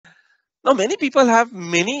Now, many people have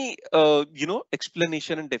many,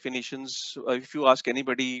 explanation and definitions. If you ask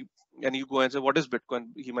anybody and you go and say, what is Bitcoin?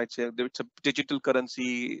 He might say that it's a digital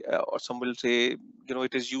currency, or some will say,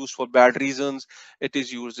 it is used for bad reasons. It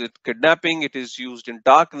is used in kidnapping. It is used in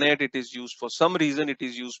darknet. It is used for some reason. It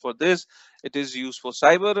is used for this. It is used for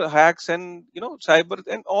cyber hacks and, cyber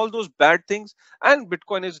and all those bad things. And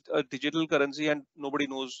Bitcoin is a digital currency and nobody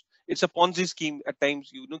knows. It's a Ponzi scheme. At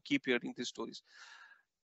times, keep hearing these stories.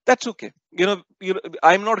 That's okay.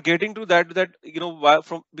 I'm not getting to that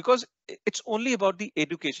from, because it's only about the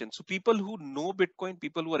education. So people who know Bitcoin,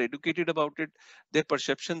 people who are educated about it, their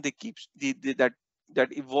perception, they keep that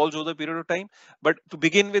evolves over the period of time. But to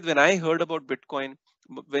begin with, when I heard about Bitcoin,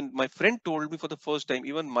 when my friend told me for the first time,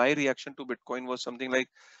 even my reaction to Bitcoin was something like,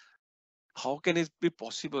 how can it be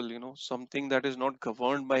possible? Something that is not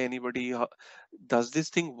governed by anybody. Does this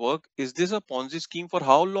thing work? Is this a Ponzi scheme? For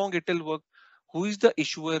how long it will work? Who is the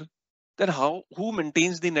issuer? Then who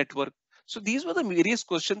maintains the network? So these were the various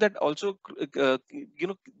questions that also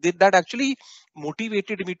that actually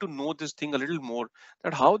motivated me to know this thing a little more,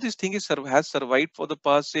 that how this thing has survived for the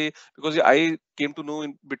past, say, because I came to know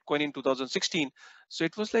in Bitcoin in 2016. So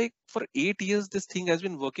it was like for 8 years this thing has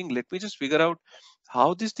been working. Let me just figure out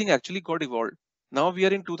how this thing actually got evolved. Now we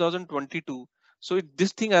are in 2022. So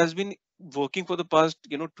this thing has been working for the past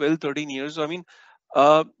 12, 13 years. So, I mean,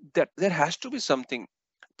 that there has to be something.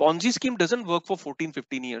 Ponzi scheme doesn't work for 14,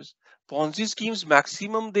 15 years. Ponzi schemes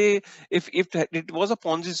maximum, they, if it was a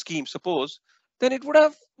Ponzi scheme, suppose, then it would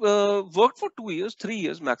have worked for 2 years, 3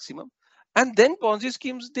 years maximum. And then Ponzi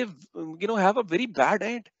schemes, they have a very bad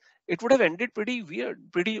end. It would have ended pretty weird,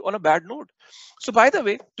 pretty on a bad note. So by the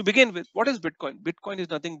way, to begin with, what is Bitcoin? Bitcoin is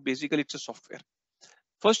nothing, basically it's a software.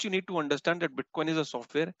 First, you need to understand that Bitcoin is a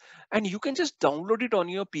software, and you can just download it on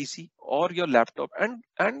your PC or your laptop,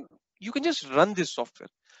 and you can just run this software.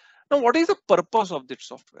 Now, what is the purpose of this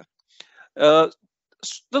software? Uh,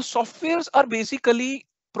 the softwares are basically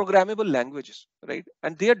programmable languages, right?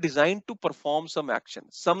 And they are designed to perform some action,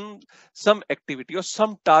 some activity or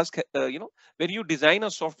some task. When you design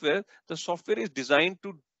a software, the software is designed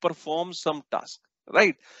to perform some task,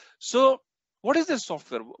 right? So what is this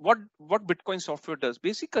software? What Bitcoin software does?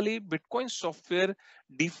 Basically, Bitcoin software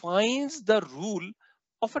defines the rule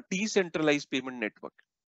of a decentralized payment network.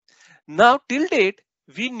 Now, till date,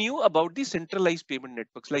 we knew about the centralized payment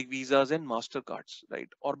networks like Visas and Mastercards, right?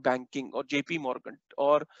 Or banking, or JP Morgan,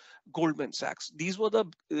 or Goldman Sachs. These were the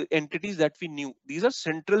entities that we knew. These are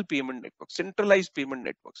central payment networks, centralized payment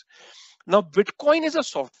networks. Now, Bitcoin is a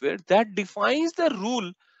software that defines the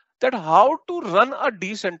rule that how to run a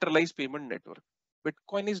decentralized payment network.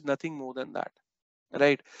 Bitcoin is nothing more than that,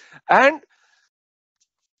 right? And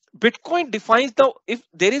Bitcoin defines the, if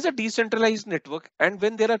there is a decentralized network and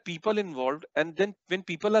when there are people involved, and then when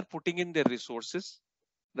people are putting in their resources,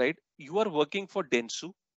 right? You are working for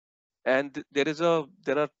Densu, and there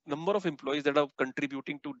are number of employees that are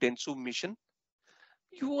contributing to Densu mission.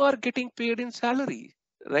 You are getting paid in salary,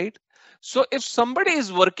 right? So if somebody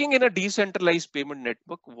is working in a decentralized payment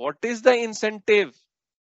network, what is the incentive?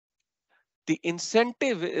 The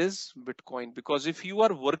incentive is Bitcoin, because if you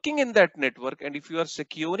are working in that network and if you are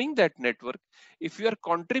securing that network, if you are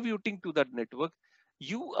contributing to that network,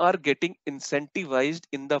 you are getting incentivized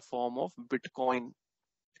in the form of Bitcoin,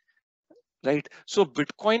 right? So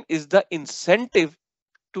Bitcoin is the incentive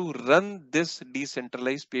to run this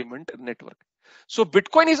decentralized payment network. So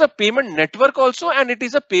Bitcoin is a payment network also, and it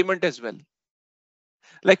is a payment as well.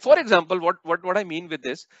 Like, for example, what I mean with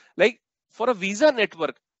this, like for a Visa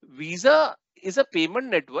network, Visa is a payment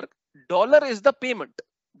network. Dollar is the payment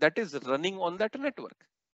that is running on that network.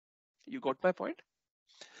 You got my point?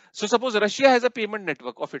 So suppose Russia has a payment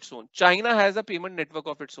network of its own. China has a payment network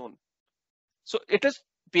of its own. So it is,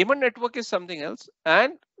 payment network is something else,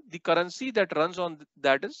 and the currency that runs on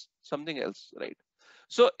that is something else, right?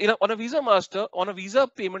 So on a Visa Master, on a Visa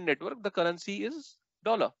payment network, the currency is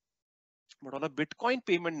dollar. But on a Bitcoin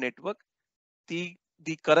payment network, the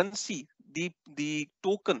currency, the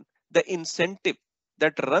token, the incentive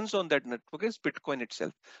that runs on that network is Bitcoin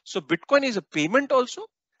itself. So Bitcoin is a payment also,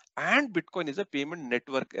 and Bitcoin is a payment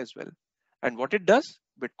network as well. And what it does,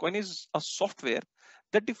 Bitcoin is a software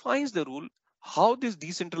that defines the rule how this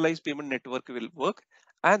decentralized payment network will work,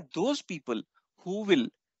 and those people who will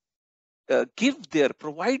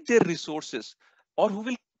provide their resources, or who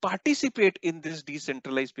will participate in this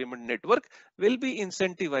decentralized payment network will be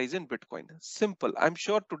incentivized in Bitcoin. Simple. I'm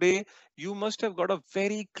sure today you must have got a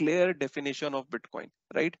very clear definition of Bitcoin,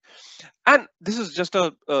 right? And this is just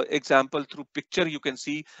a example through picture. You can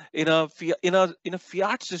see in a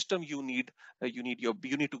fiat system, you need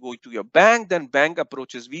to go to your bank, then bank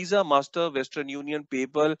approaches Visa, Master, Western Union,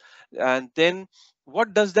 PayPal, and then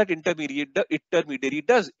what does that intermediary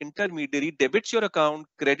does? Intermediary debits your account,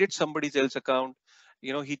 credits somebody else's account.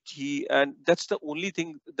 He and that's the only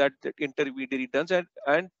thing that that intermediary does,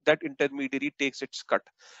 and that intermediary takes its cut.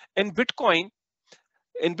 In Bitcoin,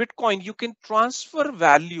 you can transfer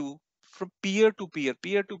value from peer to peer.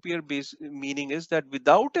 Peer to peer base meaning is that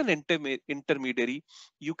without an intermediary,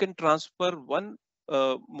 you can transfer one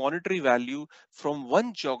monetary value from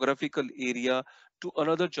one geographical area to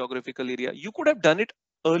another geographical area. You could have done it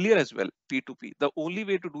earlier as well, P2P. The only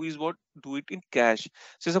way to do is what? Do it in cash.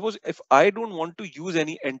 So suppose if I don't want to use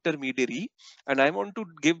any intermediary and I want to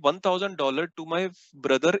give $1,000 to my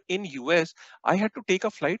brother in US, I had to take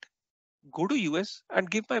a flight, go to US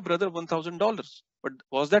and give my brother $1,000. But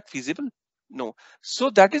was that feasible? No.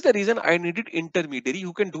 So that is the reason I needed intermediary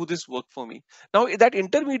who can do this work for me. Now that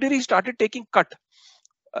intermediary started taking cut,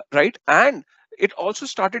 right? And it also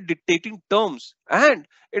started dictating terms, and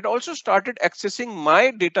it also started accessing my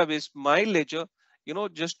database, my ledger,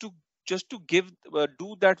 just to give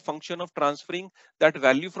do that function of transferring that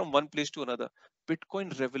value from one place to another.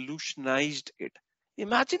 Bitcoin revolutionized it.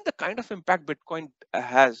 Imagine the kind of impact Bitcoin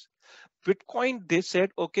has. Bitcoin, they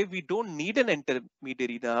said, okay, we don't need an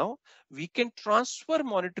intermediary now. We can transfer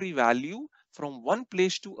monetary value from one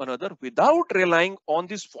place to another without relying on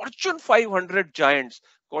these Fortune 500 giants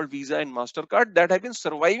called Visa and MasterCard that have been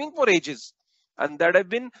surviving for ages and that have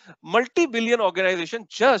been multi-billion organizations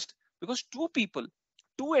just because two people,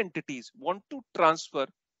 two entities want to transfer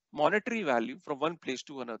monetary value from one place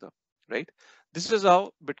to another, right? This is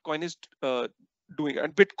how Bitcoin is doing.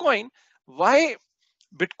 And Bitcoin, why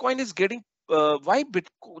Bitcoin is getting why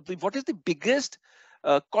Bitcoin, what is the biggest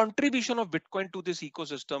contribution of Bitcoin to this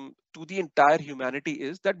ecosystem, to the entire humanity,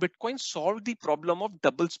 is that Bitcoin solved the problem of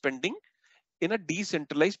double spending in a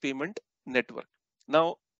decentralized payment network.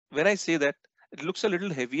 Now, when I say that, it looks a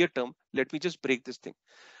little heavier term. Let me just break this thing.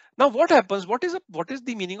 Now, what happens? What is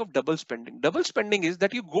the meaning of double spending? Double spending is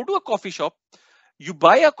that you go to a coffee shop, you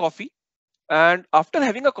buy a coffee, and after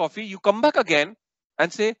having a coffee, you come back again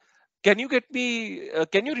and say, can you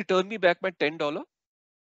return me back my $10?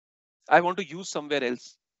 I want to use somewhere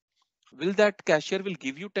else. Will that cashier will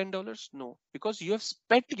give you $10? No, because you have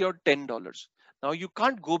spent your $10. Now you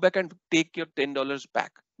can't go back and take your $10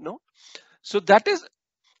 back. No. So that is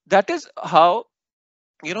how,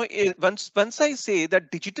 once I say that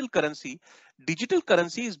digital currency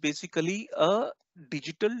is basically a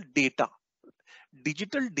digital data.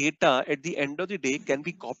 Digital data at the end of the day can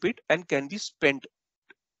be copied and can be spent.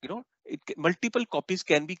 Multiple copies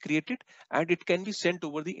can be created and it can be sent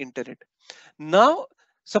over the internet. Now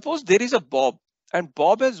suppose there is a Bob, and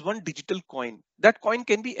Bob has one digital coin. That coin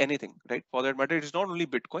can be anything, right? For that matter, it is not only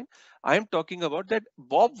Bitcoin. I am talking about that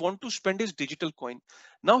Bob want to spend his digital coin.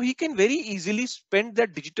 Now he can very easily spend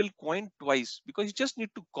that digital coin twice because he just need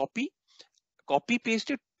to copy paste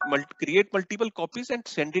it, create multiple copies and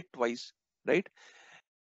send it twice, right?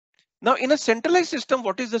 Now, in a centralized system,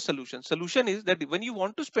 what is the solution? Solution is that when you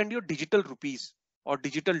want to spend your digital rupees or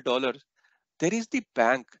digital dollars, there is the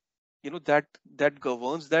bank, that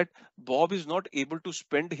governs that Bob is not able to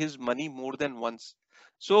spend his money more than once.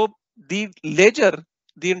 So the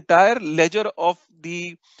entire ledger of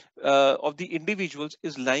the individuals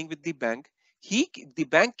is lying with the bank. The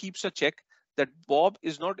bank keeps a check that Bob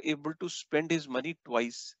is not able to spend his money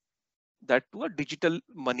twice, that to a digital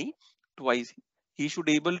money twice. He should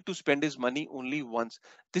able to spend his money only once.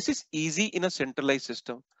 This is easy in a centralized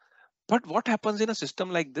system. But what happens in a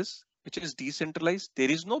system like this, which is decentralized?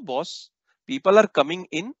 There is no boss. People are coming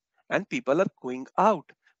in and people are going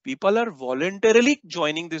out. People are voluntarily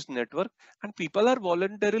joining this network and people are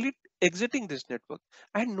voluntarily exiting this network.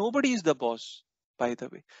 And nobody is the boss, by the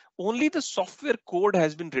way. Only the software code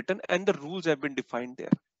has been written and the rules have been defined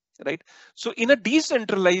there, right? So in a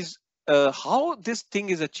decentralized, how this thing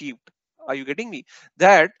is achieved? Are you getting me?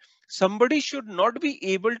 That somebody should not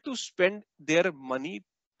be able to spend their money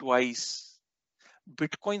twice.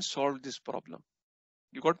 Bitcoin solved this problem.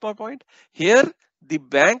 You got my point? Here, the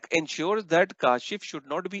bank ensures that Kashif should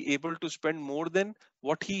not be able to spend more than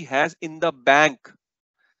what he has in the bank.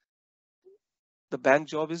 The bank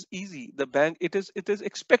job is easy. The bank, it is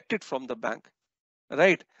expected from the bank,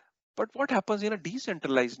 right? But what happens in a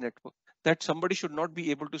decentralized network? that somebody should not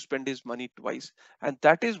be able to spend his money twice. And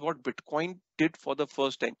that is what Bitcoin did for the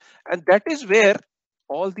first time. And that is where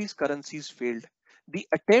all these currencies failed. The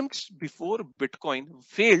attempts before Bitcoin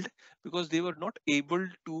failed because they were not able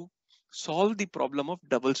to solve the problem of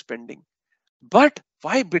double spending. But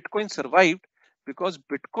why Bitcoin survived? Because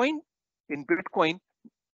in Bitcoin,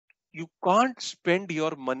 you can't spend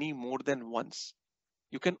your money more than once.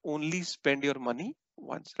 You can only spend your money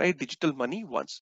once, right? Digital money once.